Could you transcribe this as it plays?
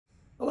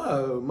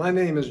Hello, my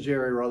name is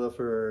Jerry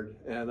Rutherford,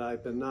 and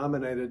I've been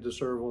nominated to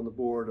serve on the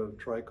board of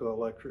Trico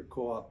Electric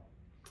Co-op.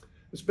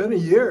 It's been a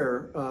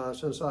year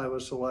since I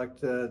was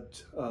selected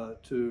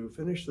to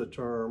finish the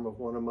term of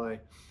one of my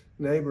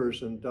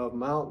neighbors in Dove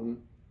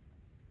Mountain,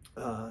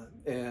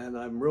 and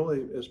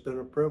it's been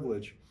a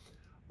privilege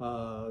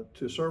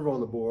to serve on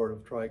the board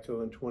of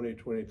Trico in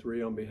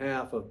 2023 on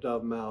behalf of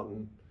Dove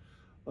Mountain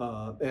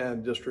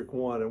and District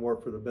 1 and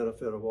work for the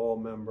benefit of all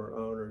member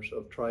owners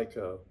of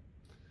Trico.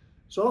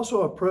 It's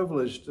also a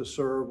privilege to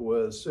serve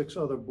with 6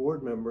 other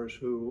board members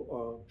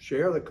who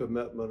share the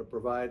commitment of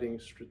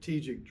providing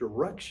strategic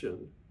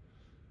direction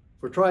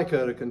for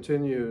Trico to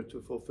continue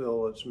to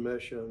fulfill its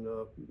mission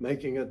of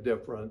making a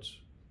difference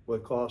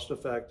with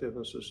cost-effective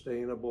and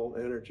sustainable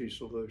energy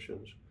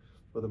solutions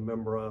for the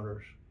member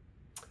owners.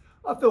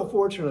 I feel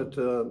fortunate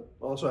to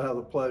also have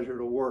the pleasure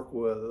to work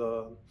with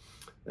a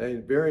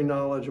very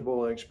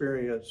knowledgeable and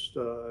experienced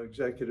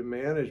executive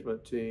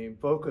management team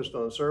focused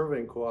on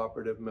serving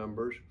cooperative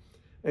members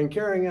and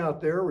carrying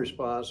out their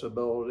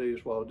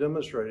responsibilities while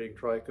demonstrating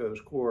Trico's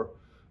core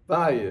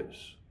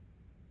values: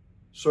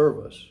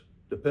 service,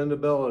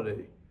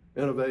 dependability,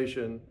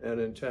 innovation, and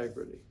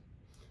integrity.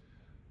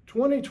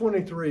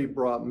 2023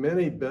 brought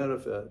many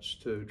benefits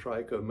to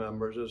Trico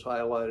members, as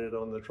highlighted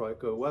on the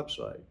Trico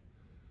website.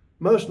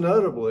 Most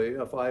notably,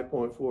 a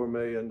 $5.4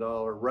 million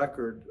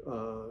record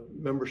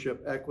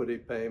membership equity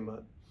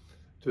payment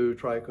to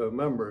Trico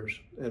members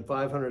and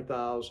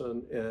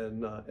 $500,000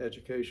 in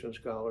education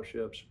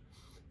scholarships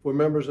for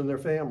members and their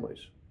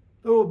families.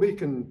 There will be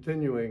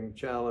continuing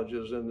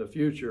challenges in the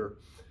future.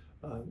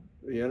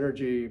 The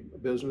energy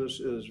business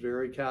is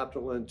very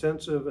capital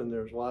intensive and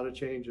there's a lot of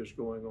changes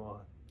going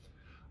on.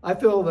 I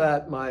feel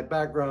that my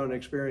background and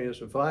experience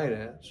in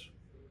finance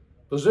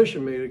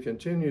position me to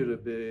continue to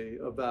be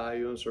of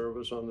value and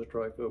service on the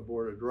Trico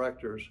Board of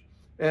Directors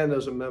and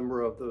as a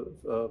member of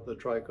the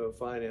Trico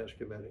Finance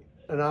Committee.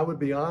 And I would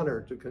be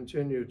honored to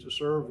continue to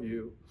serve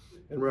you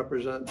and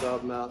represent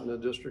Dove Mountain in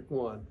District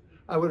 1.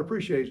 I would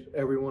appreciate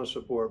everyone's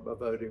support by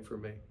voting for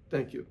me.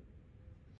 Thank you.